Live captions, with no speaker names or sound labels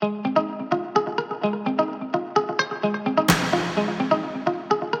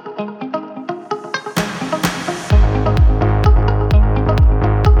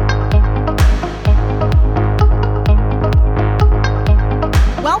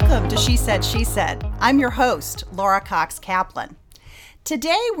Welcome to She Said, She Said. I'm your host, Laura Cox Kaplan.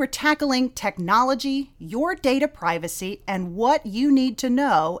 Today, we're tackling technology, your data privacy, and what you need to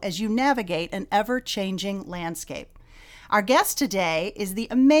know as you navigate an ever-changing landscape. Our guest today is the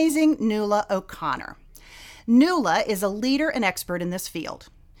amazing Nuala O'Connor. Nuala is a leader and expert in this field.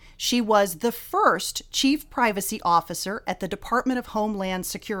 She was the first Chief Privacy Officer at the Department of Homeland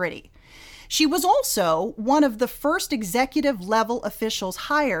Security. She was also one of the first executive-level officials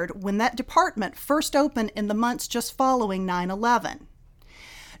hired when that department first opened in the months just following 9/11.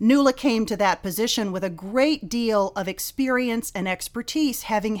 Nuala came to that position with a great deal of experience and expertise,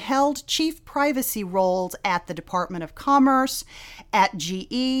 having held chief privacy roles at the Department of Commerce, at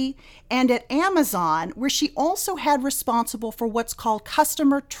GE, and at Amazon, where she also had responsible for what's called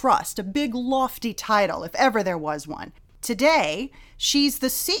customer trust, a big lofty title, if ever there was one. Today, she's the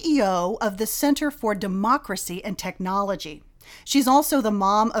CEO of the Center for Democracy and Technology. She's also the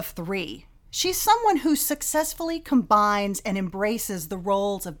mom of 3. She's someone who successfully combines and embraces the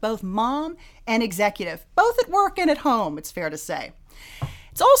roles of both mom and executive, both at work and at home, it's fair to say.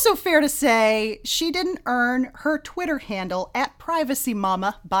 It's also fair to say she didn't earn her Twitter handle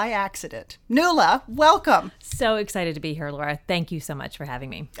 @PrivacyMama by accident. Nuala, welcome. So excited to be here, Laura. Thank you so much for having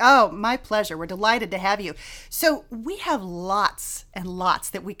me. Oh, my pleasure. We're delighted to have you. So we have lots and lots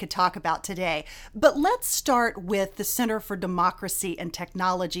that we could talk about today, but let's start with the Center for Democracy and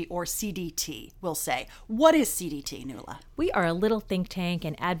Technology, or CDT, we'll say. What is CDT, Nuala? We are a little think tank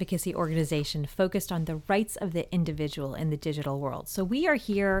and advocacy organization focused on the rights of the individual in the digital world. So we are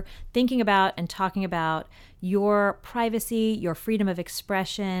here thinking about and talking about your privacy, your freedom of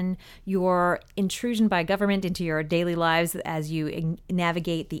expression, your intrusion by government into your daily lives as you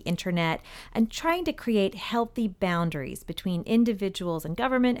navigate the internet, and trying to create healthy boundaries between individuals and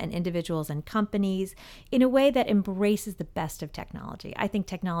government and individuals and companies in a way that embraces the best of technology. I think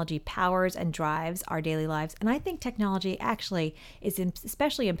technology powers and drives our daily lives, and I think technology actually is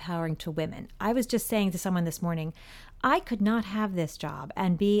especially empowering to women. I was just saying to someone this morning, I could not have this job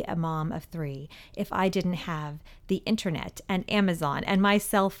and be a mom of 3 if I didn't have the internet and Amazon and my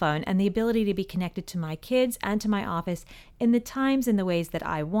cell phone and the ability to be connected to my kids and to my office in the times and the ways that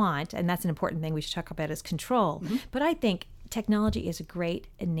I want. And that's an important thing we should talk about is control. Mm-hmm. But I think technology is a great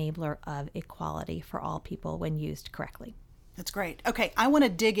enabler of equality for all people when used correctly. That's great. Okay, I want to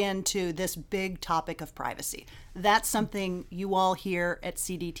dig into this big topic of privacy. That's something you all here at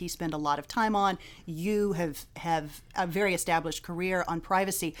CDT spend a lot of time on. You have a very established career on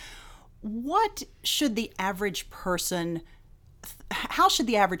privacy. What should the average person, how should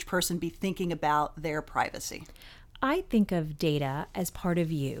the average person be thinking about their privacy? I think of data as part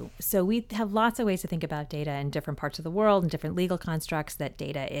of you. So we have lots of ways to think about data in different parts of the world and different legal constructs, that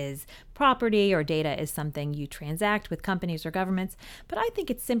data is property or data is something you transact with companies or governments. But I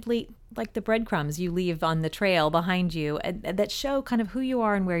think it's simply like the breadcrumbs you leave on the trail behind you that show kind of who you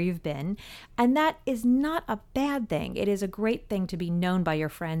are and where you've been. And that is not a bad thing. It is a great thing to be known by your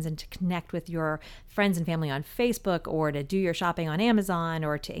friends and to connect with your friends and family on Facebook, or to do your shopping on Amazon,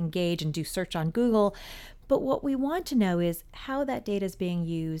 or to engage and do search on Google. But what we want to know is how that data is being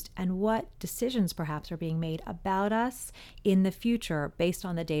used and what decisions perhaps are being made about us in the future based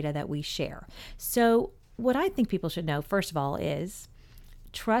on the data that we share. So what I think people should know, first of all, is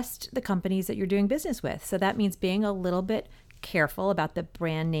trust the companies that you're doing business with. So that means being a little bit careful about the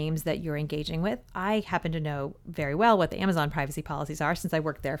brand names that you're engaging with. I happen to know very well what the Amazon privacy policies are since I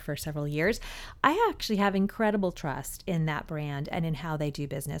worked there for several years. I actually have incredible trust in that brand and in how they do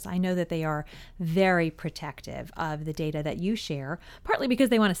business. I know that they are very protective of the data that you share, partly because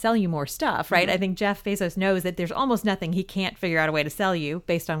they want to sell you more stuff, right? Mm-hmm. I think Jeff Bezos knows that there's almost nothing he can't figure out a way to sell you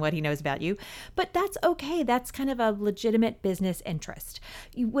based on what he knows about you. But that's okay. That's kind of a legitimate business interest.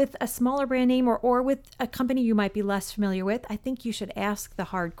 With a smaller brand name or with a company you might be less familiar with, I think you should ask the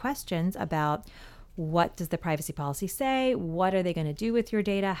hard questions about what does the privacy policy say? What are they going to do with your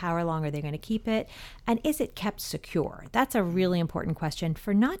data? How long are they going to keep it? And is it kept secure? That's a really important question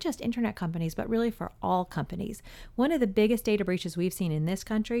for not just internet companies, but really for all companies. One of the biggest data breaches we've seen in this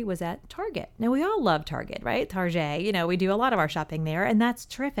country was at Target. Now, we all love Target, right? Target, we do a lot of our shopping there, and that's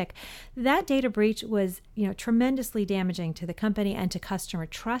terrific. That data breach was, tremendously damaging to the company and to customer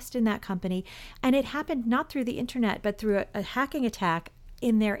trust in that company. And it happened not through the internet, but through a hacking attack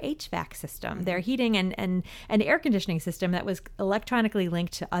in their HVAC system, their heating and air conditioning system that was electronically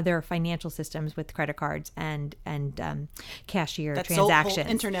linked to other financial systems with credit cards and cashier transactions. That's the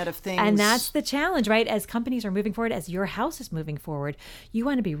whole Internet of Things. And that's the challenge, right? As companies are moving forward, as your house is moving forward, you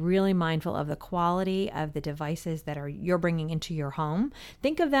want to be really mindful of the quality of the devices that you're bringing into your home.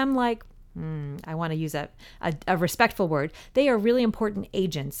 Think of them like I want to use a respectful word. They are really important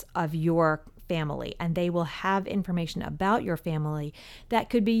agents of your family, and they will have information about your family that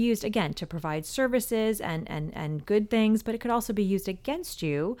could be used, again, to provide services and good things, but it could also be used against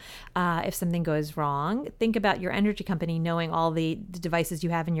you if something goes wrong. Think about your energy company knowing all the devices you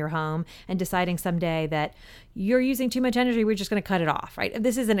have in your home and deciding someday that you're using too much energy, we're just going to cut it off, right?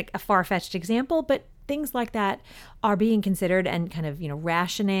 This isn't a far-fetched example, but things like that are being considered, and kind of,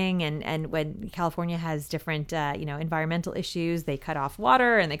 rationing. And when California has different, environmental issues, they cut off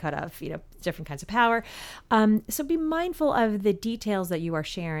water and they cut off, different kinds of power. So be mindful of the details that you are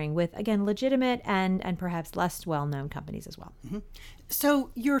sharing with, again, legitimate and perhaps less well-known companies as well. Mm-hmm. So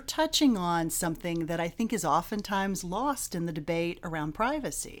you're touching on something that I think is oftentimes lost in the debate around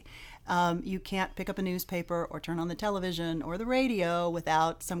privacy. You can't pick up a newspaper or turn on the television or the radio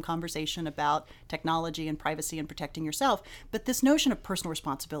without some conversation about technology and privacy and protecting yourself. But this notion of personal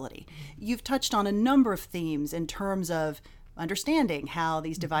responsibility, you've touched on a number of themes in terms of understanding how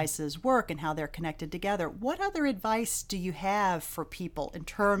these devices work and how they're connected together. What other advice do you have for people in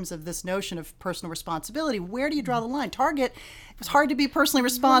terms of this notion of personal responsibility? Where do you draw the line? Target, it's hard to be personally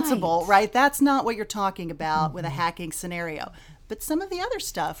responsible, right? That's not what you're talking about with a hacking scenario. But some of the other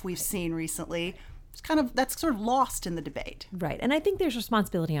stuff we've seen recently, that's sort of lost in the debate. Right. And I think there's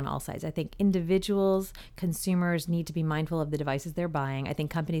responsibility on all sides. I think individuals, consumers need to be mindful of the devices they're buying. I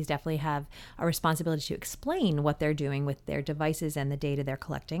think companies definitely have a responsibility to explain what they're doing with their devices and the data they're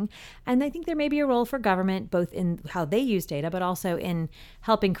collecting. And I think there may be a role for government, both in how they use data, but also in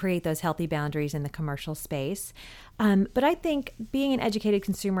helping create those healthy boundaries in the commercial space. But I think being an educated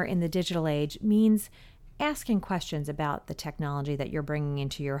consumer in the digital age means asking questions about the technology that you're bringing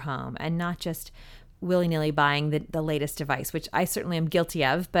into your home, and not just willy-nilly buying the latest device, which I certainly am guilty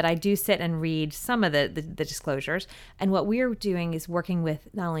of, but I do sit and read some of the disclosures. And what we're doing is working with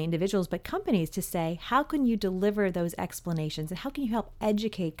not only individuals, but companies to say, how can you deliver those explanations and how can you help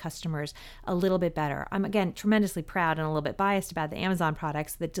educate customers a little bit better? I'm, again, tremendously proud and a little bit biased about the Amazon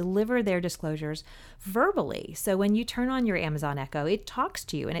products that deliver their disclosures verbally. So when you turn on your Amazon Echo, it talks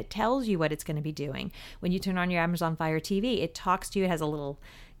to you and it tells you what it's going to be doing. When you turn on your Amazon Fire TV, it talks to you. It has a little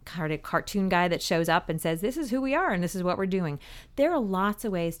kind of cartoon guy that shows up and says, this is who we are and this is what we're doing. There are lots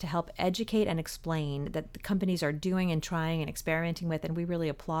of ways to help educate and explain that the companies are doing and trying and experimenting with, and we really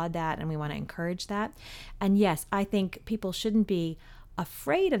applaud that and we want to encourage that. And yes, I think people shouldn't be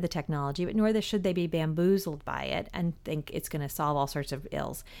afraid of the technology, but nor should they be bamboozled by it and think it's going to solve all sorts of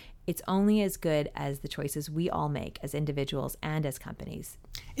ills. It's only as good as the choices we all make as individuals and as companies.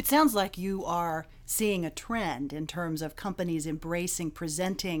 It sounds like you are seeing a trend in terms of companies embracing,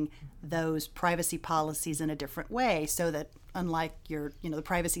 presenting those privacy policies in a different way, so that unlike your, the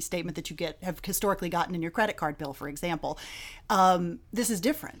privacy statement that you have historically gotten in your credit card bill, for example, this is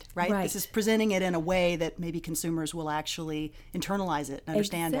different, right? This is presenting it in a way that maybe consumers will actually internalize it and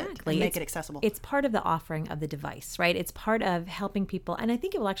understand it and make it accessible. It's part of the offering of the device, right? It's part of helping people, and I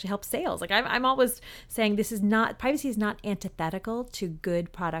think it will actually help sales. Like I'm always saying, privacy is not antithetical to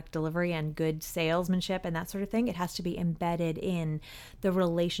good product delivery and good salesmanship and that sort of thing. It has to be embedded in the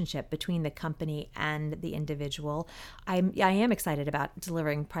relationship between the company and the individual. I am excited about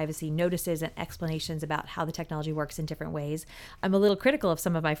delivering privacy notices and explanations about how the technology works in different ways. I'm a little critical of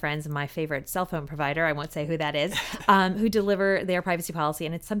some of my friends and my favorite cell phone provider, I won't say who that is, who deliver their privacy policy,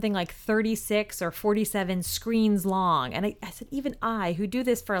 and it's something like 36 or 47 screens long. And I said, even I, who do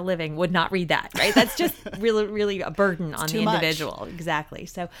this for a living, would not read that, right? That's just really, really a burden on the individual. Exactly.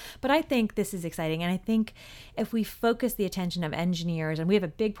 So, but I think this is exciting. And I think if we focus the attention of engineers, and we have a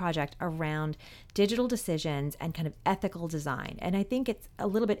big project around digital decisions and kind of ethical design. And I think it's a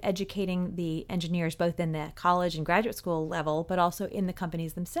little bit educating the engineers, both in the college and graduate school level, but also in the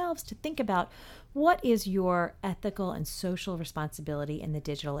companies themselves, to think about what is your ethical and social responsibility in the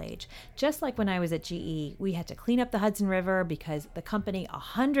digital age. Just like when I was at GE, we had to clean up the Hudson River because the company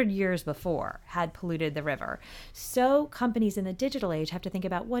 100 years before had polluted the river. So companies in the digital age have to think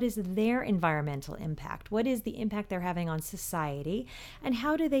about what is their environmental impact, what is the impact they're having on society, and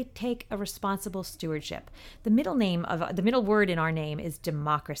how do they take a responsible stewardship. The middle word in our name is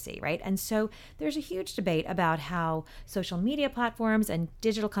democracy, right? And so there's a huge debate about how social media platforms and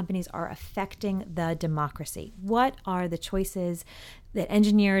digital companies are affecting the democracy. What are the choices that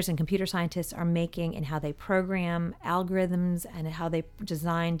engineers and computer scientists are making in how they program algorithms and how they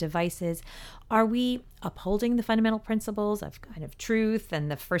design devices? Are we upholding the fundamental principles of kind of truth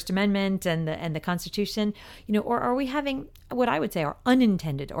and the First Amendment and the Constitution, or are we having what I would say are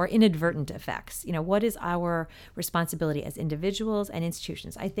unintended or inadvertent effects? What is our responsibility as individuals and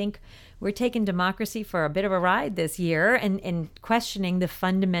institutions? I think we're taking democracy for a bit of a ride this year and questioning the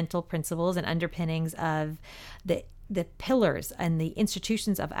fundamental principles and underpinnings of the pillars and the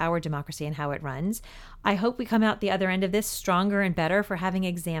institutions of our democracy and how it runs. I hope we come out the other end of this stronger and better for having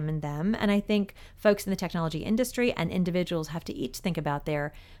examined them. And I think folks in the technology industry and individuals have to each think about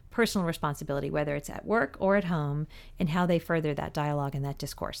their personal responsibility, whether it's at work or at home, and how they further that dialogue and that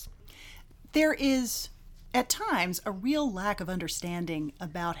discourse. There is, at times, a real lack of understanding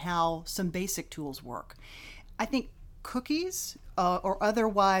about how some basic tools work. I think cookies, or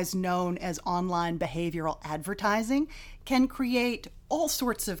otherwise known as online behavioral advertising, can create all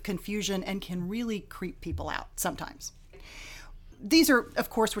sorts of confusion and can really creep people out sometimes. These are, of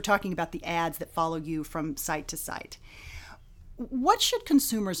course, we're talking about the ads that follow you from site to site. What should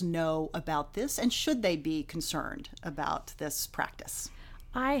consumers know about this, and should they be concerned about this practice?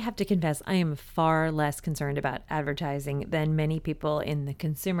 I have to confess, I am far less concerned about advertising than many people in the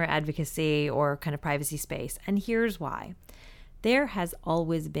consumer advocacy or kind of privacy space. And here's why. There has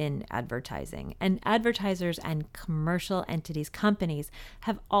always been advertising, and advertisers and commercial entities, companies,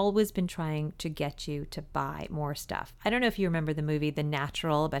 have always been trying to get you to buy more stuff. I don't know if you remember the movie The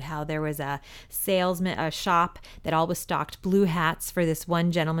Natural, but how there was a salesman, a shop that always stocked blue hats for this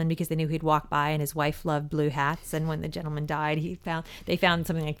one gentleman because they knew he'd walk by and his wife loved blue hats. And when the gentleman died, they found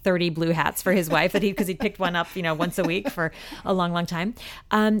something like 30 blue hats for his wife because he picked one up, once a week for a long, long time.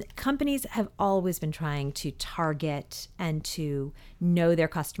 Companies have always been trying to target and to know their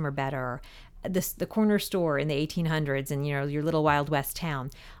customer better. The corner store in the 1800s and your little Wild West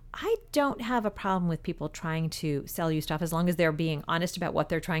town. I don't have a problem with people trying to sell you stuff as long as they're being honest about what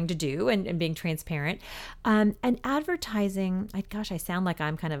they're trying to do and being transparent. And advertising, I sound like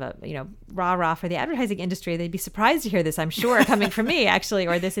I'm kind of a rah-rah for the advertising industry. They'd be surprised to hear this, I'm sure, coming from me actually,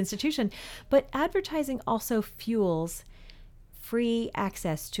 or this institution. But advertising also fuels free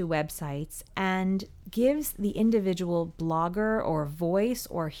access to websites and gives the individual blogger or voice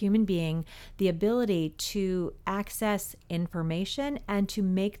or human being the ability to access information and to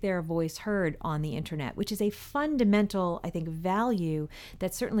make their voice heard on the internet, which is a fundamental, I think, value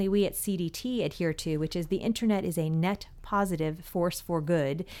that certainly we at CDT adhere to, which is the internet is a net positive force for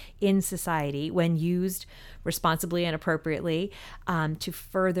good in society when used responsibly and appropriately to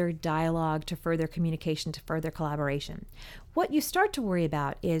further dialogue, to further communication, to further collaboration. What you start to worry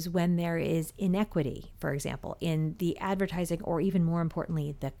about is when there is inequity, for example, in the advertising or even more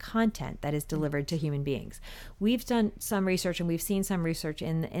importantly, the content that is delivered to human beings. We've done some research and we've seen some research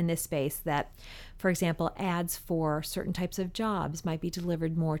in this space that, for example, ads for certain types of jobs might be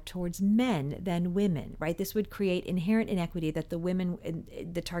delivered more towards men than women, right? This would create inherent inequity that the women,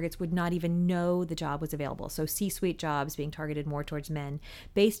 the targets would not even know the job was available. So C-suite jobs being targeted more towards men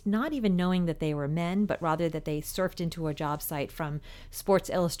based not even knowing that they were men, but rather that they surfed into a job site from Sports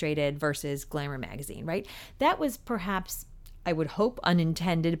Illustrated versus Glamour magazine, right? That was perhaps, I would hope,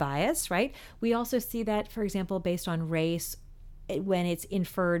 unintended bias, right? We also see that, for example, based on race, when it's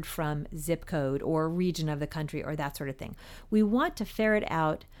inferred from zip code or region of the country or that sort of thing. We want to ferret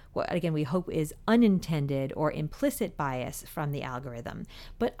out what, again, we hope is unintended or implicit bias from the algorithm.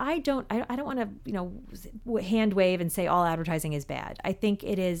 But I don't want to, hand wave and say all advertising is bad. I think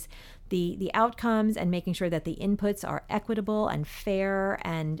it is the outcomes and making sure that the inputs are equitable and fair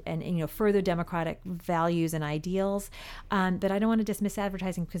and further democratic values and ideals. But I don't want to dismiss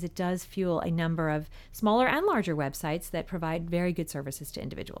advertising because it does fuel a number of smaller and larger websites that provide very good services to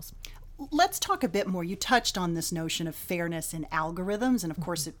individuals. Let's talk a bit more. You touched on this notion of fairness in algorithms, and of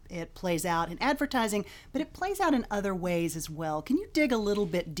course it plays out in advertising, but it plays out in other ways as well. Can you dig a little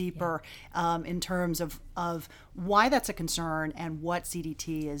bit deeper in terms of why that's a concern and what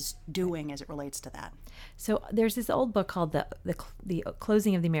CDT is doing as it relates to that? So there's this old book called The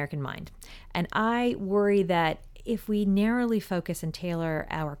Closing of the American Mind, and I worry that if we narrowly focus and tailor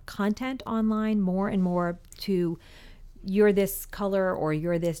our content online more and more to you're this color or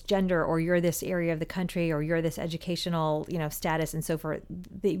you're this gender or you're this area of the country or you're this educational, status and so forth,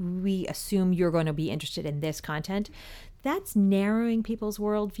 we assume you're going to be interested in this content. That's narrowing people's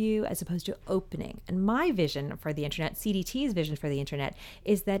worldview as opposed to opening. And my vision for the internet, CDT's vision for the internet,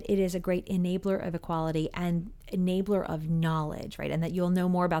 is that it is a great enabler of equality and enabler of knowledge, right? And that you'll know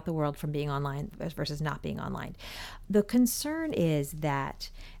more about the world from being online versus not being online. The concern is that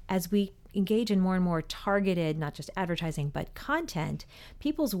as we engage in more and more targeted, not just advertising, but content,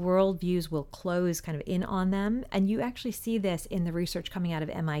 people's worldviews will close kind of in on them. And you actually see this in the research coming out of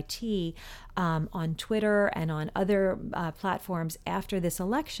MIT on Twitter and on other platforms after this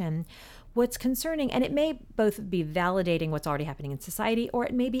election. What's concerning, and it may both be validating what's already happening in society, or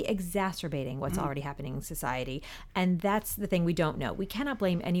it may be exacerbating what's already happening in society. And that's the thing we don't know. We cannot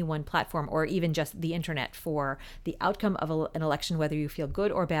blame any one platform or even just the internet for the outcome of an election, whether you feel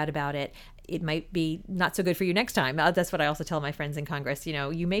good or bad about it. It might be not so good for you next time. That's what I also tell my friends in Congress.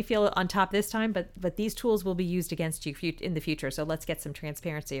 You may feel on top this time, but these tools will be used against you in the future. So let's get some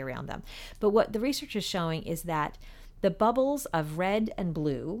transparency around them. But what the research is showing is that the bubbles of red and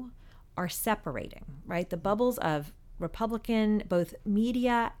blue are separating, right? The bubbles of Republican, both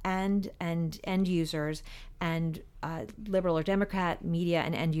media and end users, and liberal or Democrat media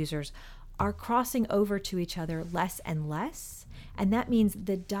and end users are crossing over to each other less and less. And that means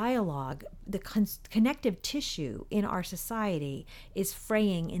the dialogue, the connective tissue in our society is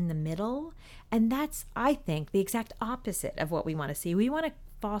fraying in the middle. And that's, I think, the exact opposite of what we want to see. We want to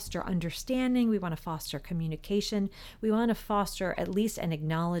foster understanding. We want to foster communication. We want to foster at least an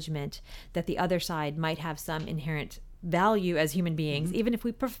acknowledgement that the other side might have some inherent value as human beings, even if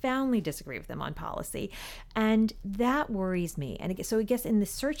we profoundly disagree with them on policy. And that worries me. And so I guess in the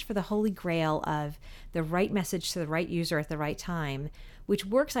search for the holy grail of the right message to the right user at the right time, which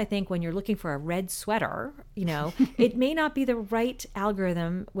works, I think, when you're looking for a red sweater, it may not be the right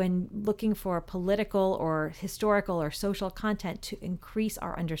algorithm when looking for political or historical or social content to increase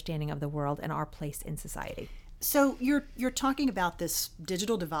our understanding of the world and our place in society. So you're talking about this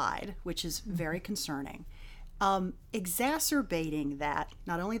digital divide, which is very concerning. Exacerbating that,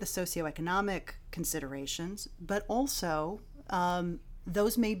 not only the socioeconomic considerations, but also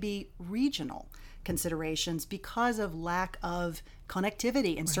those may be regional considerations because of lack of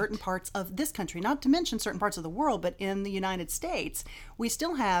connectivity in certain parts of this country, not to mention certain parts of the world, but in the United States, we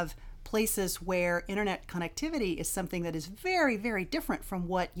still have places where internet connectivity is something that is very, very different from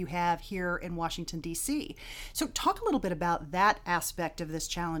what you have here in Washington, D.C. So talk a little bit about that aspect of this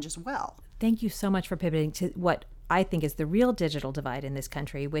challenge as well. Thank you so much for pivoting to what I think is the real digital divide in this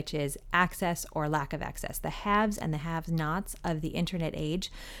country, which is access or lack of access, the haves and the have-nots of the internet age.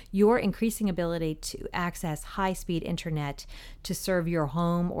 Your increasing ability to access high-speed internet to serve your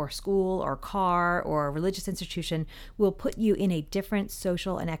home or school or car or religious institution will put you in a different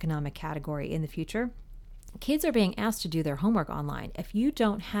social and economic category in the future. Kids are being asked to do their homework online. If you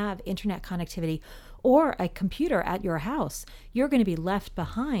don't have internet connectivity or a computer at your house, you're going to be left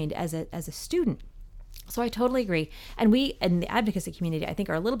behind as a student. So I totally agree. And we, in the advocacy community, I think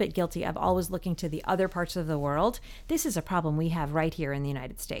are a little bit guilty of always looking to the other parts of the world. This is a problem we have right here in the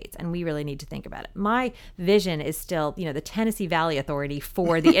United States, and we really need to think about it. My vision is still, the Tennessee Valley Authority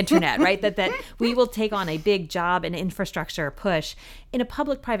for the internet, right? That we will take on a big job and infrastructure push in a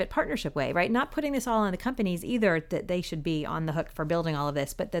public-private partnership way, right? Not putting this all on the companies either, that they should be on the hook for building all of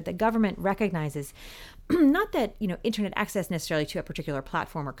this, but that the government recognizes not that, internet access necessarily to a particular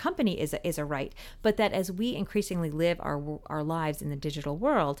platform or company is a right, but that as we increasingly live our lives in the digital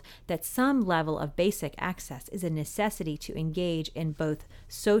world, that some level of basic access is a necessity to engage in both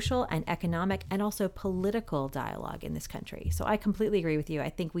social and economic and also political dialogue in this country. So I completely agree with you. I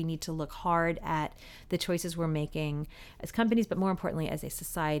think we need to look hard at the choices we're making as companies, but more importantly as a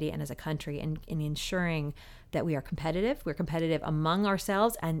society and as a country, in ensuring that we are competitive. We're competitive among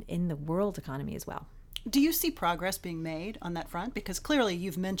ourselves and in the world economy as well. Do you see progress being made on that front? Because clearly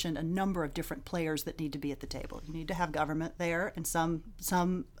you've mentioned a number of different players that need to be at the table. You need to have government there in some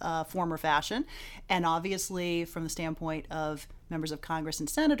form or fashion. And obviously from the standpoint of members of Congress and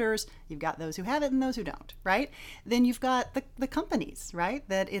senators, you've got those who have it and those who don't, right? Then you've got the companies, right?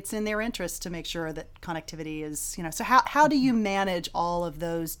 That it's in their interest to make sure that connectivity is, so how do you manage all of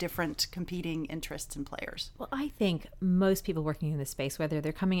those different competing interests and players? Well, I think most people working in this space, whether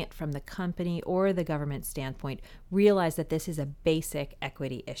they're coming at from the company or the government standpoint, realize that this is a basic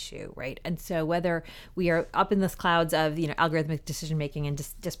equity issue, right? And so whether we are up in the clouds of, algorithmic decision-making and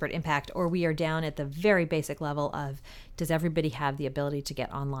disparate impact, or we are down at the very basic level of, does everybody have the ability to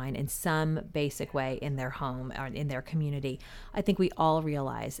get online in some basic way in their home or in their community? I think we all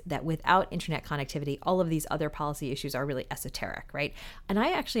realize that without internet connectivity, all of these other policy issues are really esoteric, right? And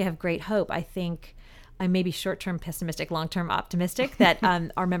I actually have great hope. I think I'm maybe short-term pessimistic, long-term optimistic that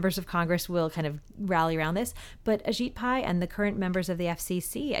our members of Congress will kind of rally around this. But Ajit Pai and the current members of the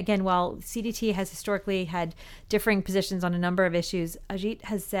FCC, again, while CDT has historically had differing positions on a number of issues, Ajit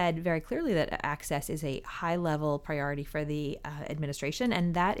has said very clearly that access is a high-level priority for the administration,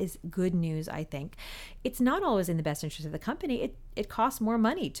 and that is good news, I think. It's not always in the best interest of the company. It costs more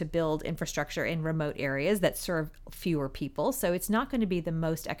money to build infrastructure in remote areas that serve fewer people, so it's not going to be the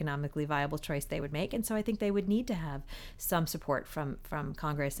most economically viable choice they would make. And so I think they would need to have some support from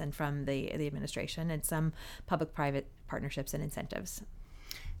Congress and from the administration and some public-private partnerships and incentives.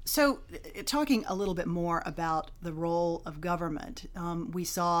 So talking a little bit more about the role of government, we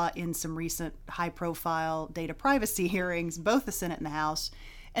saw in some recent high-profile data privacy hearings, both the Senate and the House,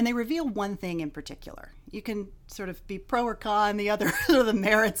 and they reveal one thing in particular. You can sort of be pro or con the other, the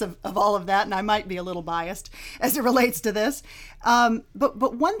merits of all of that, and I might be a little biased as it relates to this.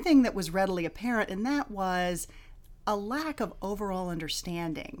 But one thing that was readily apparent, and that was a lack of overall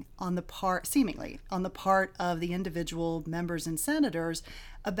understanding seemingly on the part of the individual members and senators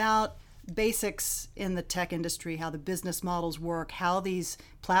about basics in the tech industry, how the business models work, how these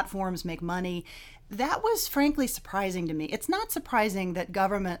platforms make money. That was frankly surprising to me. It's not surprising that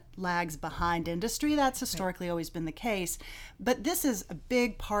government lags behind industry. That's historically always been the case. But this is a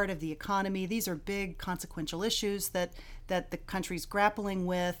big part of the economy. These are big consequential issues that the country's grappling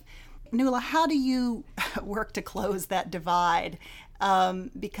with. Nuala, how do you work to close that divide?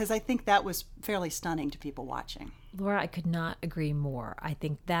 Because I think that was fairly stunning to people watching. Laura, I could not agree more. I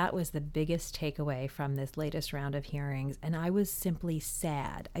think that was the biggest takeaway from this latest round of hearings, and I was simply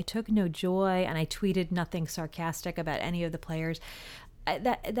sad. I took no joy, and I tweeted nothing sarcastic about any of the players.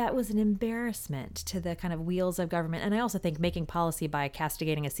 That was an embarrassment to the kind of wheels of government. And I also think making policy by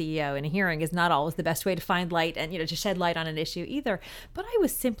castigating a CEO in a hearing is not always the best way to find light and, to shed light on an issue either. But I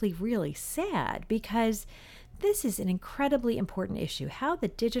was simply really sad because this is an incredibly important issue. How the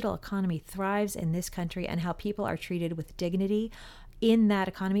digital economy thrives in this country and how people are treated with dignity in that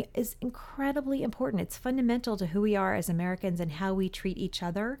economy is incredibly important. It's fundamental to who we are as Americans and how we treat each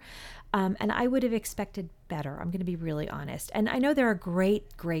other. And I would have expected better. I'm going to be really honest. And I know there are great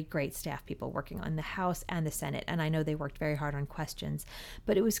staff people working on the House and the Senate, and I know they worked very hard on questions.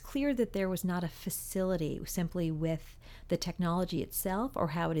 But it was clear that there was not a facility simply with the technology itself or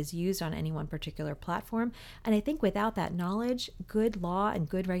how it is used on any one particular platform. And I think without that knowledge, good law and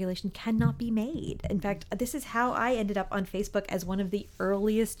good regulation cannot be made. In fact, this is how I ended up on Facebook as one of the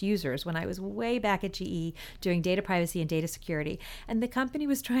earliest users when I was way back at GE doing data privacy and data security. And the company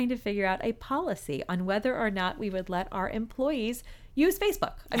was trying to figure out a policy on whether or not we would let our employees use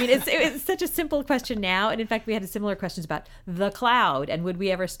Facebook. I mean, it's such a simple question now. And in fact, we had similar questions about the cloud and would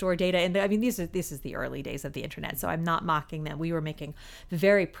we ever store data in the, I mean, this is the early days of the internet. So I'm not mocking them. We were making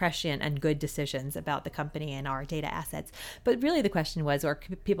very prescient and good decisions about the company and our data assets. But really the question was, are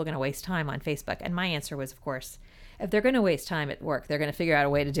people going to waste time on Facebook? And my answer was, of course, if they're going to waste time at work, they're going to figure out a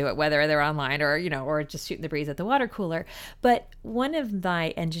way to do it, whether they're online or, or just shooting the breeze at the water cooler. But one of my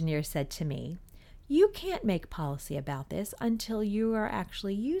engineers said to me, you can't make policy about this until you are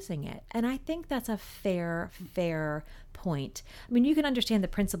actually using it. And I think that's a fair point. I mean, you can understand the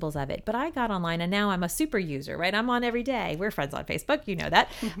principles of it, but I got online and now I'm a super user, right? I'm on every day. We're friends on Facebook, you know that.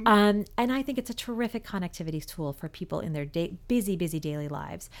 Mm-hmm. And I think it's a terrific connectivity tool for people in their busy daily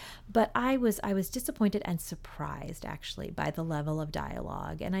lives. But I was disappointed and surprised actually by the level of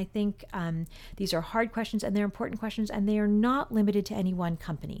dialogue. And I think these are hard questions and they're important questions and they are not limited to any one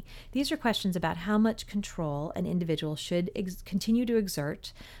company. These are questions about how much control an individual should continue to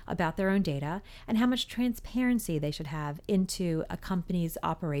exert about their own data and how much transparency they should have into a company's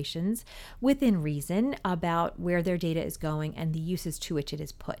operations within reason about where their data is going and the uses to which it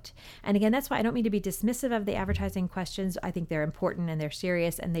is put. And again, that's why I don't mean to be dismissive of the advertising questions. I think they're important and they're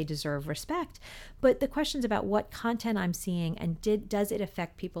serious and they deserve respect. But the questions about what content I'm seeing and does it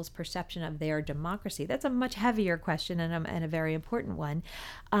affect people's perception of their democracy, that's a much heavier question and a very important one.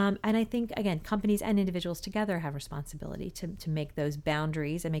 And I think, again, companies and individuals together have responsibility to make those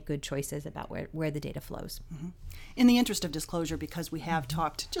boundaries and make good choices about where the data flows. Mm-hmm. In the interest of disclosure, because we have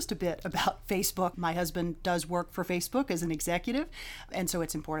talked just a bit about Facebook, my husband does work for Facebook as an executive, and so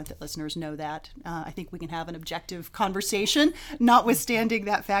it's important that listeners know that. I think we can have an objective conversation, notwithstanding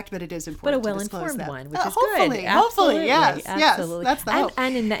that fact, but it is important to disclose that. But a well-informed one, which is good. Hopefully, yes. Absolutely. Yes, that's the hope.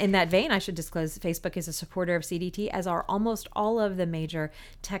 And in that vein, I should disclose Facebook is a supporter of CDT, as are almost all of the major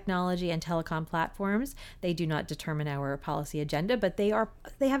technology and telecom platforms. They do not determine our policy agenda, but they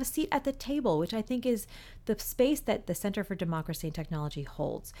have a seat at the table, which I think is the space that the Center for Democracy and Technology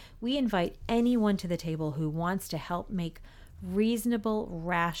holds. We invite anyone to the table who wants to help make reasonable,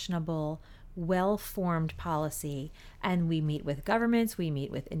 rational, well-formed policy, and we meet with governments, we meet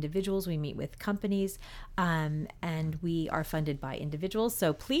with individuals, we meet with companies, and we are funded by individuals.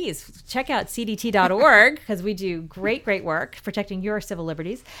 So please check out cdt.org because we do great work protecting your civil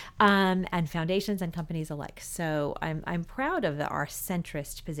liberties, and foundations and companies alike. So I'm proud of our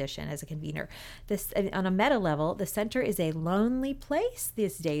centrist position as a convener. This, on a meta level, the center is a lonely place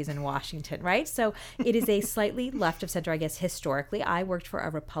these days in Washington, right? So it is a slightly left of center, I guess, historically. I worked for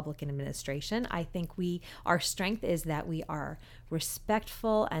a Republican administration. I think our strength is that we are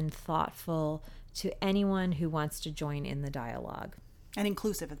respectful and thoughtful to anyone who wants to join in the dialogue. And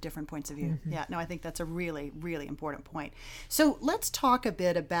inclusive of different points of view. Mm-hmm. Yeah, no, I think that's a really, really important point. So let's talk a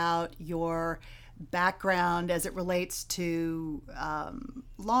bit about your background as it relates to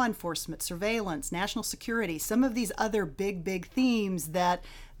law enforcement, surveillance, national security, some of these other big themes that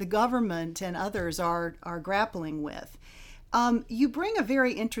the government and others are grappling with. You bring a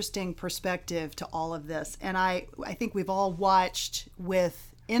very interesting perspective to all of this, and I think we've all watched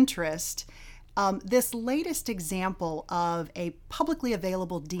with interest this latest example of a publicly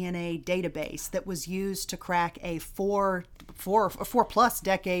available DNA database that was used to crack a four plus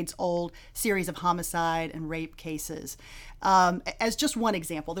decades old series of homicide and rape cases. As just one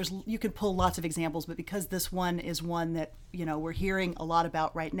example, you could pull lots of examples, but because this one is one that we're hearing a lot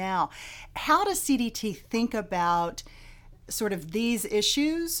about right now, how does CDT think about sort of these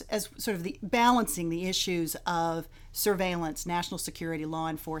issues as sort of balancing the issues of surveillance, national security, law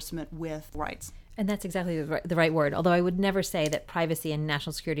enforcement with rights? And that's exactly the right word. Although I would never say that privacy and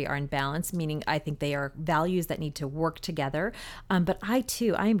national security are in balance, meaning I think they are values that need to work together. But I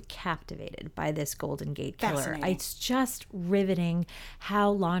am captivated by this Golden Gate Killer. It's just riveting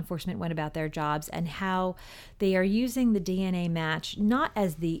how law enforcement went about their jobs and how they are using the DNA match not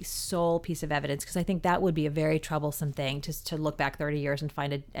as the sole piece of evidence, because I think that would be a very troublesome thing to look back 30 years and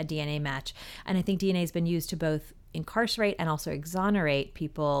find a DNA match. And I think DNA has been used to both incarcerate and also exonerate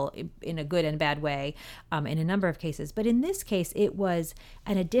people in a good and bad way in a number of cases. But in this case, it was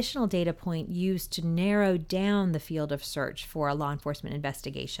an additional data point used to narrow down the field of search for a law enforcement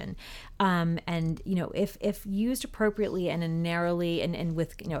investigation. And if used appropriately and narrowly and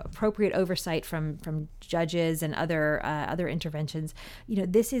with appropriate oversight from judges and other interventions,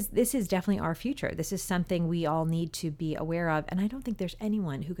 this is definitely our future. This is something we all need to be aware of. And I don't think there's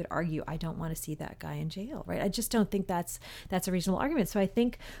anyone who could argue, I don't want to see that guy in jail, right? I just don't think that's a reasonable argument. So I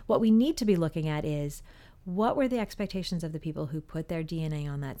think what we need to be looking at is, what were the expectations of the people who put their DNA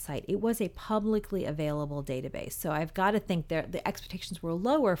on that site? It was a publicly available database. So I've got to think the expectations were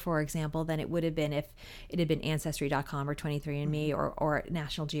lower, for example, than it would have been if it had been Ancestry.com or 23andMe or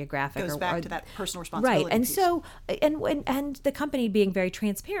National Geographic. It goes back to that personal responsibility. Right. And piece. So, and the company being very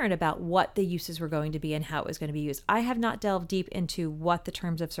transparent about what the uses were going to be and how it was going to be used. I have not delved deep into what the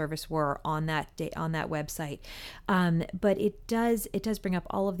terms of service were on that website. But it does bring up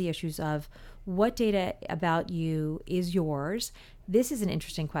all of the issues of what data about you is yours. This is an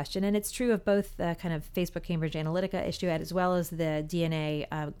interesting question, and it's true of both the kind of Facebook Cambridge Analytica issue as well as the DNA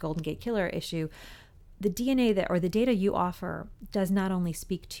Golden Gate Killer issue. The DNA or the data you offer does not only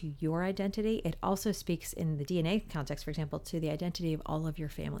speak to your identity, it also speaks in the DNA context, for example, to the identity of all of your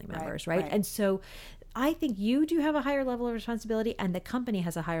family members, right? And so I think you do have a higher level of responsibility, and the company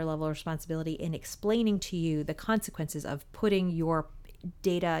has a higher level of responsibility in explaining to you the consequences of putting your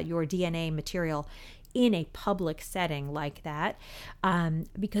data, your DNA material in a public setting like that,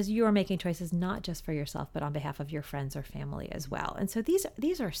 because you are making choices not just for yourself, but on behalf of your friends or family as well. And so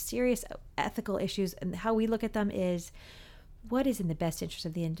these are serious ethical issues, and how we look at them is, what is in the best interest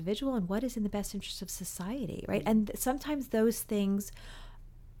of the individual and what is in the best interest of society, right? And sometimes those things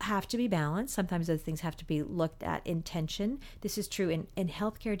have to be balanced. Sometimes those things have to be looked at in tension. This is true in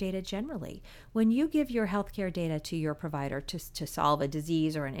healthcare data generally. When you give your healthcare data to your provider to solve a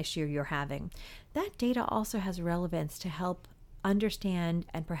disease or an issue you're having, that data also has relevance to help understand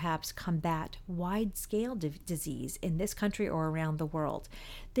and perhaps combat wide-scale disease in this country or around the world.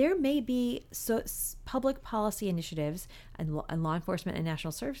 There may be public policy initiatives, and law enforcement and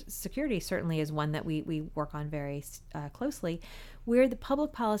national security certainly is one that we work on very closely, where the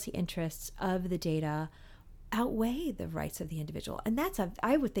public policy interests of the data outweigh the rights of the individual. And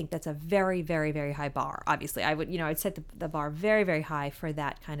I would think that's a very, very, very high bar. Obviously, I'd set the bar very, very high for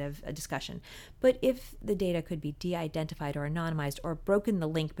that kind of a discussion. But if the data could be de-identified or anonymized or broken the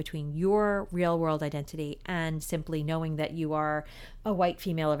link between your real world identity and simply knowing that you are a white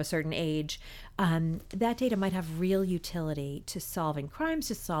female of a certain age, that data might have real utility to solving crimes,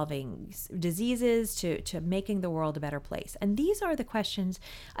 to solving diseases, to making the world a better place. And these are the questions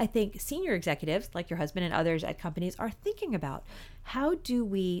I think senior executives like your husband and others at companies are thinking about. how do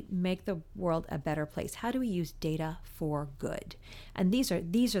we make the world a better place? How do we use data for good? And these are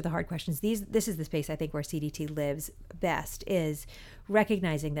the hard questions. This is the space I think where CDT lives best, is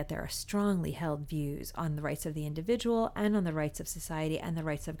recognizing that there are strongly held views on the rights of the individual and on the rights of society and the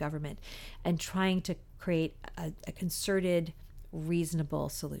rights of government, and trying to create a concerted, reasonable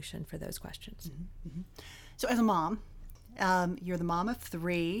solution for those questions. Mm-hmm. Mm-hmm. So as a mom, you're the mom of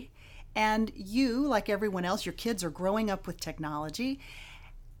 3, and you, like everyone else, your kids are growing up with technology.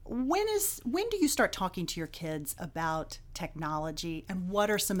 When do you start talking to your kids about technology, and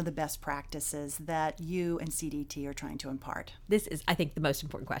what are some of the best practices that you and CDT are trying to impart? This is, I think, the most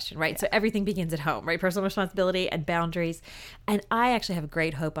important question, right? Yeah. So everything begins at home, right? Personal responsibility and boundaries. And I actually have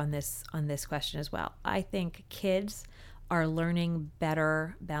great hope on this question as well. I think kids are learning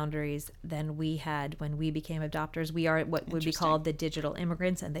better boundaries than we had when we became adopters. We are what would be called the digital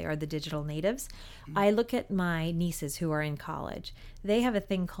immigrants, and they are the digital natives. Mm-hmm. I look at my nieces who are in college. They have a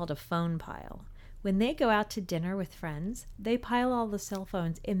thing called a phone pile. When they go out to dinner with friends, they pile all the cell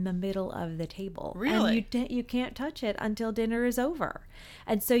phones in the middle of the table. Really? And you can't touch it until dinner is over.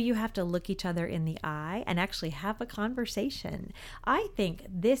 And so you have to look each other in the eye and actually have a conversation. I think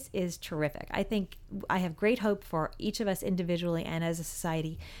this is terrific. I think I have great hope for each of us individually and as a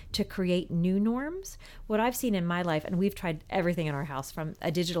society to create new norms. What I've seen in my life, and we've tried everything in our house, from a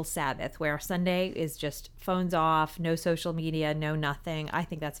digital Sabbath where Sunday is just phones off, no social media, no nothing. I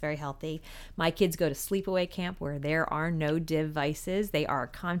think that's very healthy. My kids go to sleepaway camp where there are no devices. They are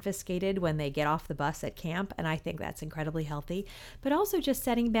confiscated when they get off the bus at camp, and I think that's incredibly healthy. But also just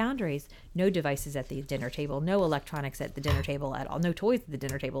setting boundaries. No devices at the dinner table, no electronics at the dinner table at all, no toys at the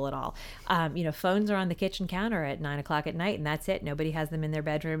dinner table at all. Phones are on the kitchen counter at 9 o'clock at night, and that's it. Nobody has them in their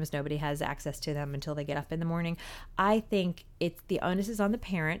bedrooms. Nobody has access to them until they get up in the morning. I think the onus is on the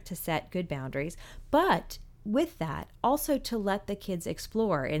parent to set good boundaries, but with that, also to let the kids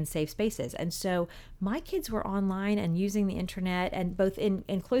explore in safe spaces. And so my kids were online and using the internet, and both in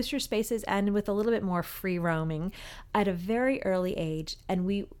cloistered spaces and with a little bit more free roaming at a very early age. And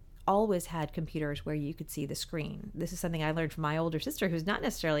we always had computers where you could see the screen. This is something I learned from my older sister, who's not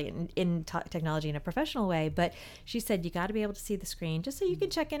necessarily in technology in a professional way, but she said, you got to be able to see the screen just so you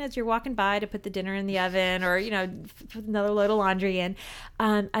can check in as you're walking by to put the dinner in the oven, or, put another load of laundry in.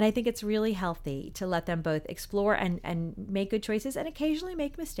 And I think it's really healthy to let them both explore and make good choices and occasionally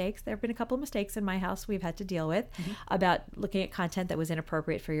make mistakes. There have been a couple of mistakes in my house we've had to deal with about looking at content that was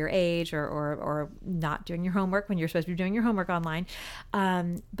inappropriate for your age, or not doing your homework when you're supposed to be doing your homework online.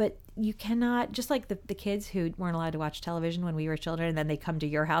 But you cannot, just like the kids who weren't allowed to watch television when we were children, and then they come to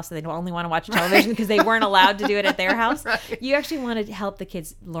your house and they only want to watch television because they weren't allowed to do it at their house. Right. You actually want to help the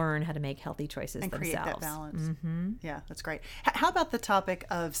kids learn how to make healthy choices and themselves. Create that balance. Mm-hmm. Yeah, that's great. How about the topic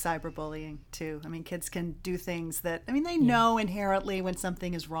of cyberbullying too? I mean, kids can do things that, they know inherently when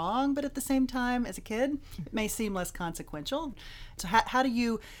something is wrong, but at the same time, as a kid, it may seem less consequential. So how do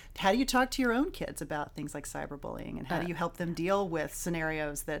you talk to your own kids about things like cyberbullying, and how do you help them deal with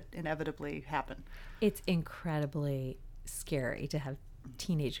scenarios that inevitably happen? It's incredibly scary to have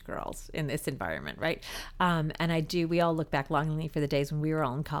teenage girls in this environment, right? And we all look back longingly for the days when we were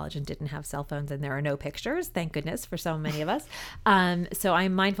all in college and didn't have cell phones, and there are no pictures, thank goodness, for so many of us. So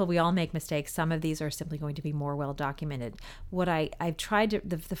I'm mindful we all make mistakes. Some of these are simply going to be more well documented. What I've tried to,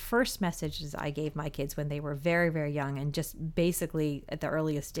 the first messages I gave my kids when they were very, very young, and just basically at the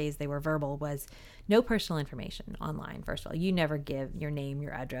earliest days they were verbal, was no personal information online. First of all, you never give your name,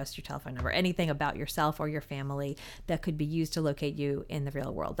 your address, your telephone number, anything about yourself or your family that could be used to locate you in the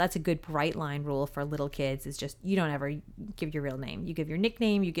real world. That's a good bright line rule for little kids, is just, you don't ever give your real name. You give your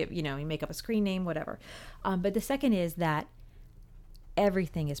nickname, you give, you make up a screen name, whatever. But the second is that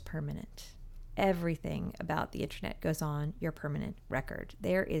everything is permanent. Everything about the internet goes on your permanent record.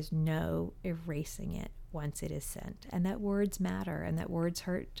 There is no erasing it once it is sent, and that words matter, and that words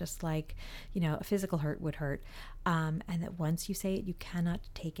hurt just like a physical hurt would hurt, and that once you say it, you cannot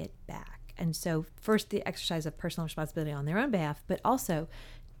take it back. And so first, the exercise of personal responsibility on their own behalf, but also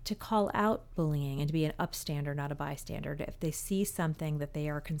to call out bullying and to be an upstander, not a bystander. If they see something that they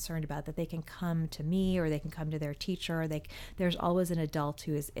are concerned about, that they can come to me, or they can come to their teacher. There's always an adult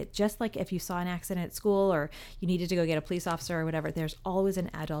who is, it just like if you saw an accident at school or you needed to go get a police officer or whatever, there's always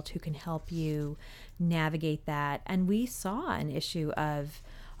an adult who can help you navigate that. And we saw an issue of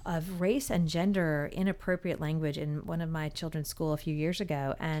of race and gender inappropriate language in one of my children's school a few years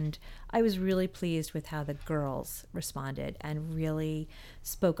ago. And I was really pleased with how the girls responded and really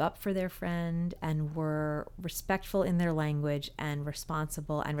spoke up for their friend and were respectful in their language and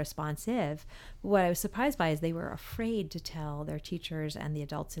responsible and responsive. What I was surprised by is they were afraid to tell their teachers and the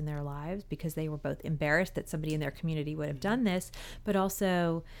adults in their lives because they were both embarrassed that somebody in their community would have done this, but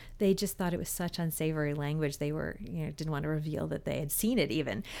also they just thought it was such unsavory language. They were, didn't want to reveal that they had seen it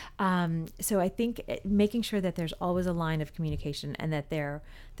even. So I think making sure that there's always a line of communication and that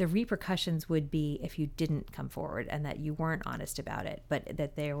the repercussions would be if you didn't come forward and that you weren't honest about it, but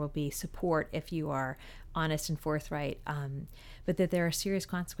that there will be support if you are honest and forthright, but that there are serious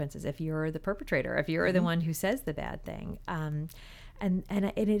consequences if you're the perpetrator, if you're the one who says the bad thing.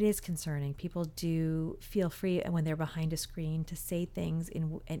 And it is concerning. People do feel free when they're behind a screen to say things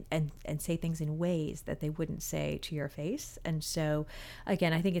and say things in ways that they wouldn't say to your face. And so,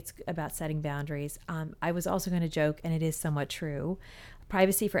 again, I think it's about setting boundaries. I was also going to joke, and it is somewhat true.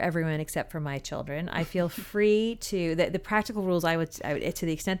 Privacy for everyone except for my children. I feel free to, the practical rules I would, to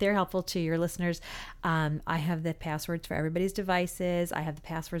the extent they're helpful to your listeners, I have the passwords for everybody's devices. I have the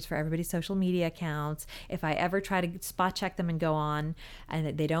passwords for everybody's social media accounts. If I ever try to spot check them and go on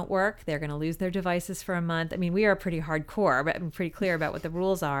and they don't work, they're going to lose their devices for a month. I mean, we are pretty hardcore, but I'm pretty clear about what the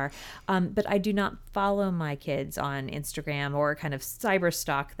rules are. But I do not follow my kids on Instagram or kind of cyber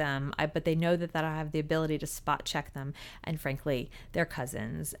stalk them. But they know that I have the ability to spot check them. And frankly, their cousins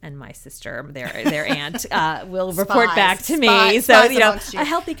and my sister, their aunt, will report back to me. So, a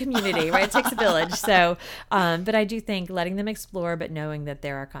healthy community, right? It takes a village. So, but I do think letting them explore, but knowing that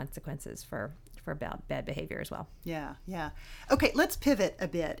there are consequences for bad behavior as well. Yeah. Okay, let's pivot a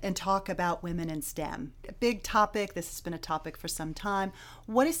bit and talk about women in STEM. A big topic. This has been a topic for some time.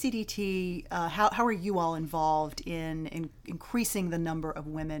 What is CDT? How are you all involved in increasing the number of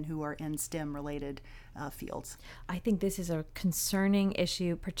women who are in STEM-related fields? I think this is a concerning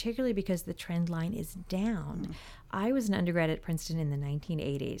issue, particularly because the trend line is down. I was an undergrad at Princeton in the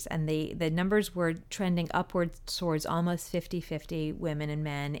 1980s, and the numbers were trending upwards towards almost 50-50 women and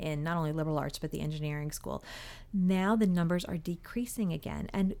men in not only liberal arts, but the engineering school. Now the numbers are decreasing again.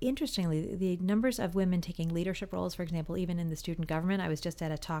 And interestingly, the numbers of women taking leadership roles, for example, even in the student government, I was just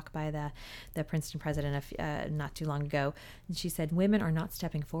at a talk by the Princeton president not too long ago, and she said women are not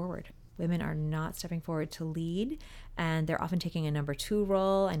stepping forward. Women are not stepping forward to lead, and they're often taking a number 2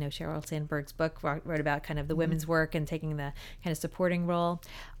 role. I know Sheryl Sandberg's book wrote about kind of the women's work and taking the kind of supporting role.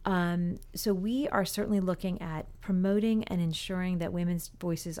 So we are certainly looking at promoting and ensuring that women's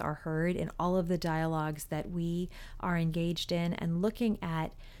voices are heard in all of the dialogues that we are engaged in, and looking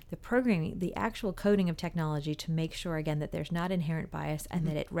at the programming, the actual coding of technology to make sure, again, that there's not inherent bias and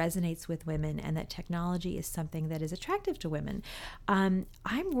that it resonates with women and that technology is something that is attractive to women. I'm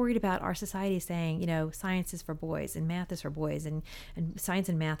worried about our society saying, science is for boys and math is for boys and science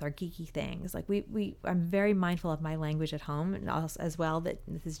and math are geeky things. Like I'm very mindful of my language at home and also, as well, that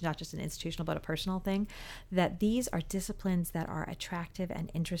this is not just an institutional but a personal thing, that these are disciplines that are attractive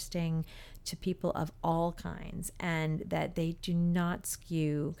and interesting to people of all kinds, and that they do not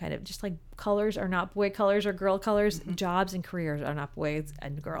skew kind of just like colors are not boy colors or girl colors, jobs and careers are not boys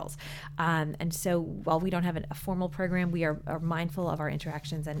and girls. And so while we don't have a formal program, we are mindful of our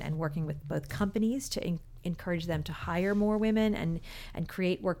interactions and working with both companies to encourage them to hire more women and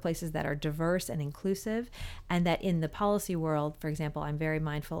create workplaces that are diverse and inclusive. And that in the policy world, for example, I'm very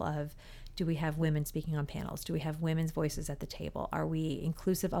mindful of, do we have women speaking on panels? Do we have women's voices at the table? Are we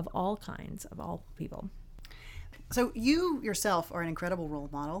inclusive of all kinds, of all people? So you yourself are an incredible role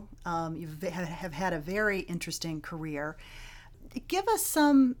model. You have had a very interesting career. Give us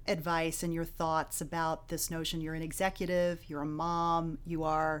some advice and your thoughts about this notion. You're an executive, you're a mom, you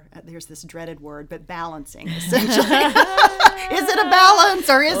are, there's this dreaded word, but balancing, essentially. Is it a balance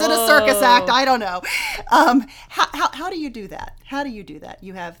or is it a circus act? I don't know. How do you do that? How do you do that?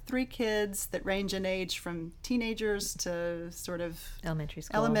 You have 3 kids that range in age from teenagers to sort of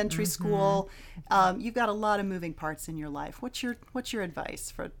elementary school. You've got a lot of moving parts in your life. What's your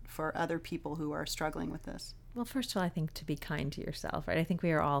advice for other people who are struggling with this? Well, first of all, I think to be kind to yourself, right? I think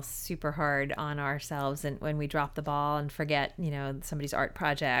we are all super hard on ourselves, and when we drop the ball and forget, somebody's art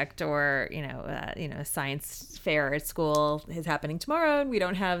project or, a science fair at school is happening tomorrow, and we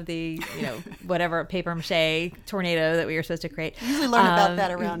don't have the, whatever paper mache tornado that we were supposed to create. You usually learn about that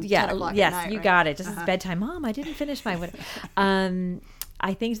around 10 o'clock yes, at night, you right? got it. Just it's bedtime. Mom, I didn't finish my whatever.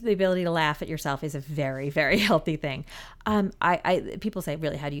 I think the ability to laugh at yourself is a very, very healthy thing. People say,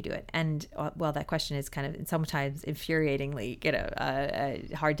 really, how do you do it? And well, that question is kind of sometimes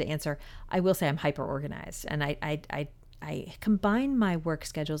infuriatingly, hard to answer. I will say I'm hyper organized, and I combine my work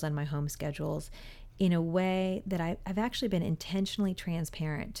schedules and my home schedules in a way that I've actually been intentionally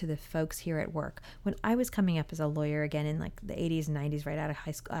transparent to the folks here at work. When I was coming up as a lawyer, again in like the 80s and 90s, right out of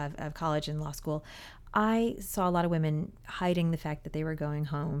high school, of college and law school, I saw a lot of women hiding the fact that they were going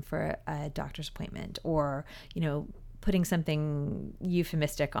home for a doctor's appointment, or, putting something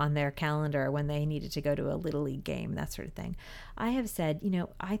euphemistic on their calendar when they needed to go to a Little League game, that sort of thing. I have said,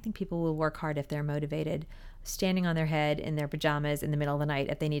 I think people will work hard if they're motivated, standing on their head in their pajamas in the middle of the night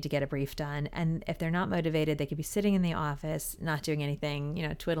if they need to get a brief done. And if they're not motivated, they could be sitting in the office, not doing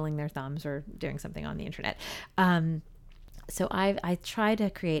anything, twiddling their thumbs or doing something on the internet. So I try to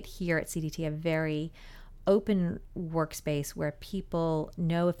create here at CDT a very open workspace where people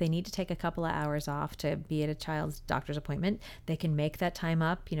know if they need to take a couple of hours off to be at a child's doctor's appointment, they can make that time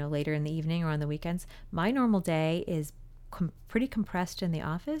up, later in the evening or on the weekends. My normal day is pretty compressed in the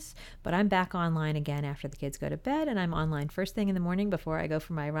office, but I'm back online again after the kids go to bed, and I'm online first thing in the morning before I go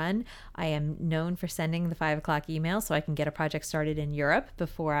for my run. I am known for sending the 5 o'clock email so I can get a project started in Europe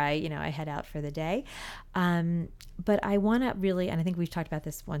before I head out for the day. But I want to really, and I think we've talked about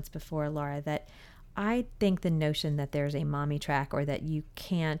this once before, Laura, that I think the notion that there's a mommy track or that you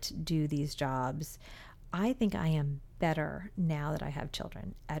can't do these jobs, I think I am better now that I have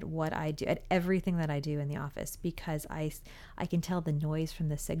children at what I do, at everything that I do in the office, because I can tell the noise from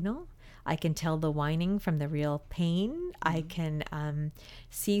the signal. I can tell the whining from the real pain. I can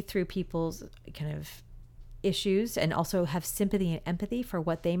see through people's kind of issues and also have sympathy and empathy for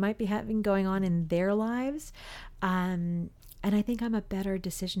what they might be having going on in their lives. And I think I'm a better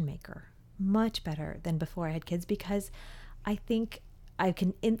decision maker, much better than before I had kids, because I think I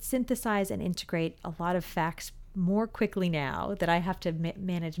can synthesize and integrate a lot of facts more quickly now that I have to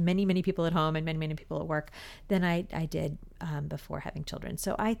manage many, many people at home and many, many people at work than I did before having children.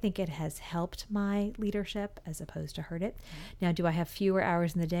 So I think it has helped my leadership as opposed to hurt it. Mm-hmm. Now, do I have fewer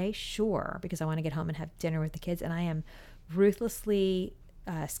hours in the day? Sure, because I want to get home and have dinner with the kids. And I am ruthlessly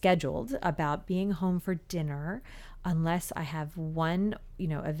scheduled about being home for dinner unless I have one,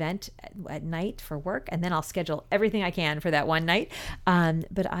 event at night for work, and then I'll schedule everything I can for that one night.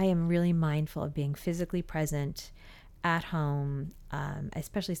 But I am really mindful of being physically present at home,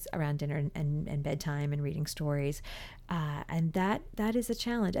 especially around dinner and bedtime and reading stories. And that is a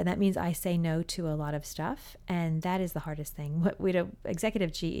challenge. And that means I say no to a lot of stuff. And that is the hardest thing. We had an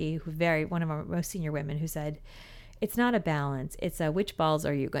executive GE, one of our most senior women, who said, it's not a balance. It's which balls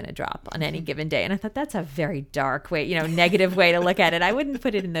are you going to drop on any given day? And I thought that's a very dark way, negative way to look at it. I wouldn't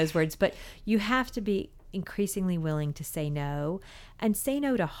put it in those words, but you have to be increasingly willing to say no, and say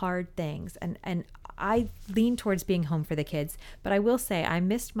no to hard things. And I lean towards being home for the kids, but I will say I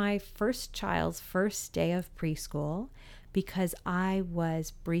missed my first child's first day of preschool because I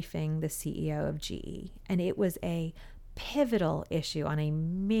was briefing the CEO of GE, and it was a pivotal issue on a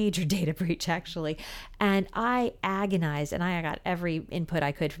major data breach, actually. And I agonized, and I got every input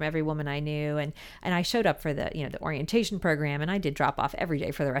I could from every woman I knew. And I showed up for the orientation program, and I did drop off every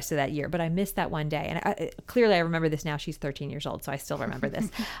day for the rest of that year, but I missed that one day. And clearly I remember this now. She's 13 years old, so I still remember this.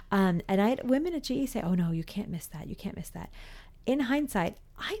 And I had women at GE say, oh no, you can't miss that. You can't miss that. In hindsight,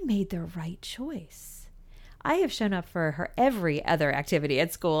 I made the right choice. I have shown up for her every other activity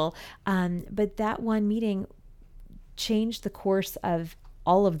at school. But that one meeting changed the course of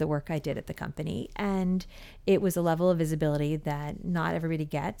all of the work I did at the company. And it was a level of visibility that not everybody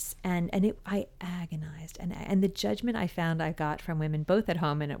gets. And I agonized. And the judgment I found I got from women, both at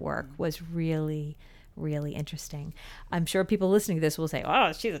home and at work, was really, really interesting. I'm sure people listening to this will say,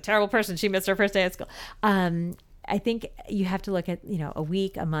 oh, she's a terrible person. She missed her first day at school. I think you have to look at, a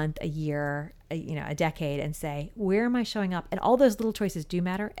week, a month, a year, a decade, and say, where am I showing up? And all those little choices do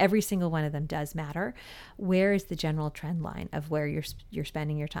matter. Every single one of them does matter. Where is the general trend line of where you're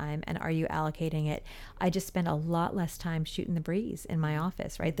spending your time, and are you allocating it? I just spend a lot less time shooting the breeze in my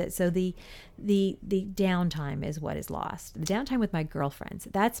office, right? So the downtime is what is lost. The downtime with my girlfriends.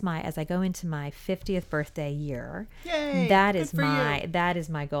 That's as I go into my 50th birthday year. Yay, that is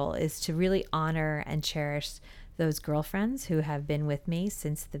my goal, is to really honor and cherish those girlfriends who have been with me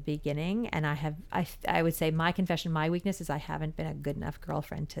since the beginning. And I would say my confession, my weakness is I haven't been a good enough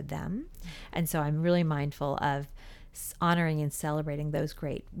girlfriend to them. And so I'm really mindful of honoring and celebrating those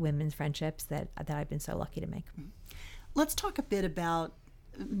great women's friendships that I've been so lucky to make. Let's talk a bit about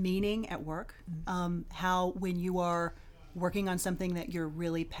meaning at work. How when you are working on something that you're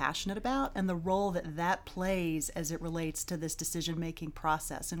really passionate about, and the role that that plays as it relates to this decision-making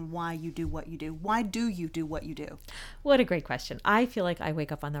process and why you do what you do. Why do you do what you do? What a great question. I feel like I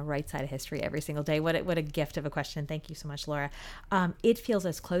wake up on the right side of history every single day. What a gift of a question. Thank you so much, Laura. It feels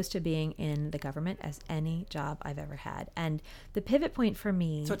as close to being in the government as any job I've ever had. And the pivot point for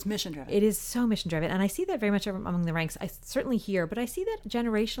me... So it's mission-driven. It is so mission-driven. And I see that very much among the ranks. I certainly hear, but I see that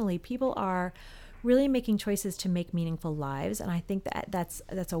generationally people are really making choices to make meaningful lives. And I think that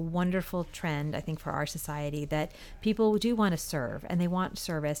that's a wonderful trend, I think, for our society, that people do want to serve, and they want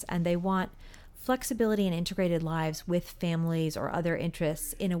service, and they want flexibility and integrated lives with families or other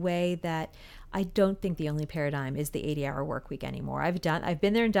interests in a way that I don't think the only paradigm is the 80-hour work week anymore. I've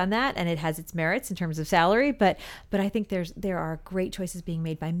been there and done that, and it has its merits in terms of salary, but I think there are great choices being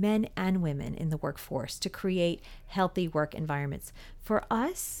made by men and women in the workforce to create healthy work environments. For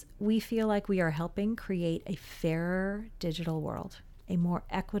us, we feel like we are helping create a fairer digital world, a more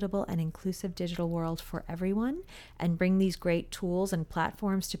equitable and inclusive digital world for everyone, and bring these great tools and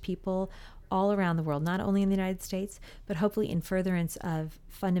platforms to people all around the world, not only in the United States, but hopefully in furtherance of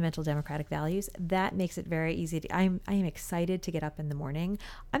fundamental democratic values. That makes it very easy. I am excited to get up in the morning.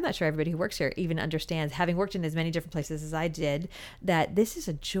 I'm not sure everybody who works here even understands, having worked in as many different places as I did, that this is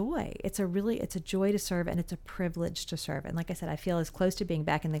a joy. It's a joy to serve, and it's a privilege to serve. And like I said, I feel as close to being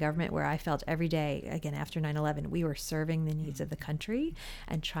back in the government, where I felt every day, again, after 9/11, we were serving the needs of the country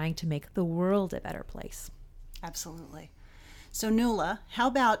and trying to make the world a better place. Absolutely. So Nuala, how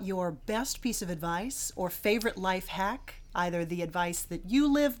about your best piece of advice or favorite life hack, either the advice that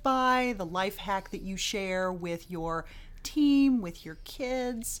you live by, the life hack that you share with your team, with your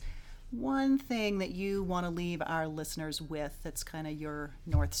kids, one thing that you want to leave our listeners with that's kind of your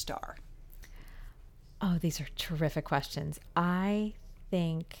North Star? Oh, these are terrific questions. I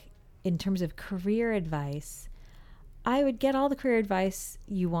think in terms of career advice, I would get all the career advice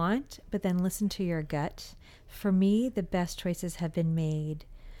you want, but then listen to your gut. For me, the best choices have been made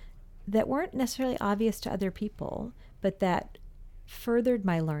that weren't necessarily obvious to other people, but that furthered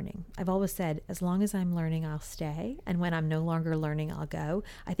my learning. I've always said, as long as I'm learning, I'll stay. And when I'm no longer learning, I'll go.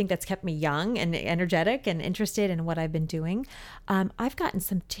 I think that's kept me young and energetic and interested in what I've been doing. I've gotten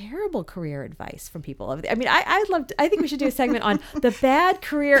some terrible career advice from people. I mean, I think we should do a segment on the bad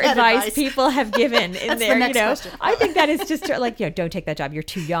career advice people have given in there. Question. I think that is just like, don't take that job. You're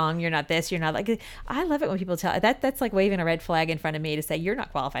too young. You're not this. You're not like. I love it when people tell that. That's like waving a red flag in front of me to say you're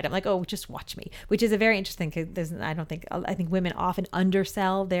not qualified. I'm like, oh, just watch me, which is a very interesting. Because I think women often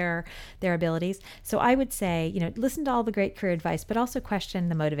undersell their abilities. So I would say, listen to all the great career advice, but also question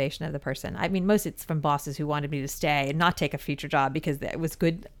the motivation of the person. I mean, most it's from bosses who wanted me to stay and not take a future job because it was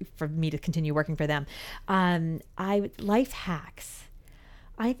good for me to continue working for them. Life hacks.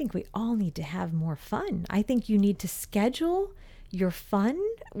 I think we all need to have more fun. I think you need to schedule your fun,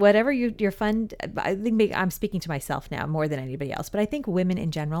 whatever your fun. I think I'm speaking to myself now more than anybody else, but I think women in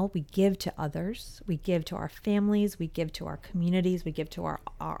general, we give to others, we give to our families, we give to our communities, we give to our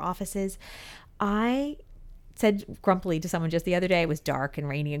offices. I said grumpily to someone just the other day, it was dark and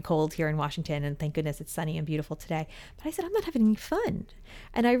rainy and cold here in Washington, and thank goodness it's sunny and beautiful today. But I said, I'm not having any fun.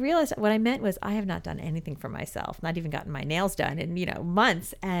 And I realized what I meant was I have not done anything for myself, not even gotten my nails done in,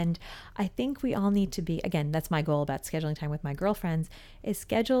 months. And I think we all need to be, again, that's my goal about scheduling time with my girlfriends, is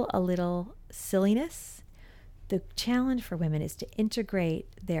schedule a little silliness. The challenge for women is to integrate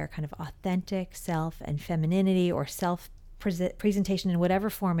their kind of authentic self and femininity or self presentation in whatever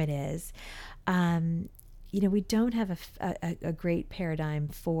form it is. We don't have a great paradigm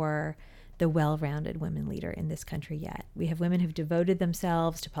for the well-rounded women leader in this country yet. We have women who've devoted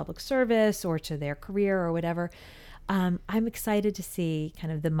themselves to public service or to their career or whatever. I'm excited to see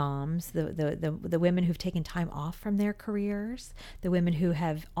kind of the moms, the women who've taken time off from their careers, the women who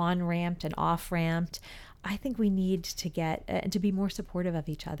have on-ramped and off-ramped. I think we need to get to be more supportive of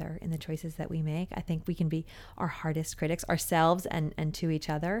each other in the choices that we make. I think we can be our hardest critics, ourselves and to each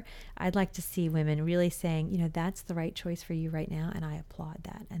other. I'd like to see women really saying, that's the right choice for you right now, and I applaud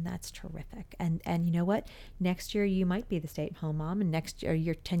that, and that's terrific. And you know what? Next year you might be the stay-at-home mom, and next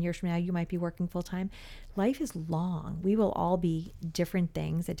year, 10 years from now, you might be working full-time. Life is long. We will all be different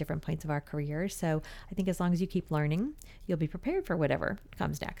things at different points of our careers. So I think as long as you keep learning, you'll be prepared for whatever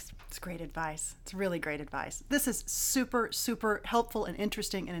comes next. It's great advice. It's really great advice. This is super, super helpful and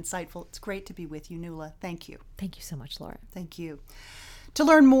interesting and insightful. It's great to be with you, Nuala. Thank you. Thank you so much, Laura. Thank you. To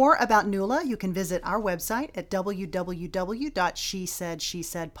learn more about Nuala, you can visit our website at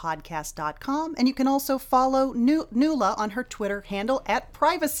www.shesaidshesaidpodcast.com, and you can also follow Nuala on her Twitter handle at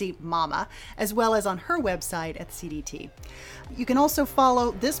PrivacyMama, as well as on her website at CDT. You can also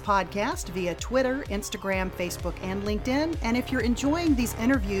follow this podcast via Twitter, Instagram, Facebook, and LinkedIn. And if you're enjoying these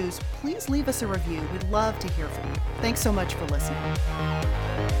interviews, please leave us a review. We'd love to hear from you. Thanks so much for listening.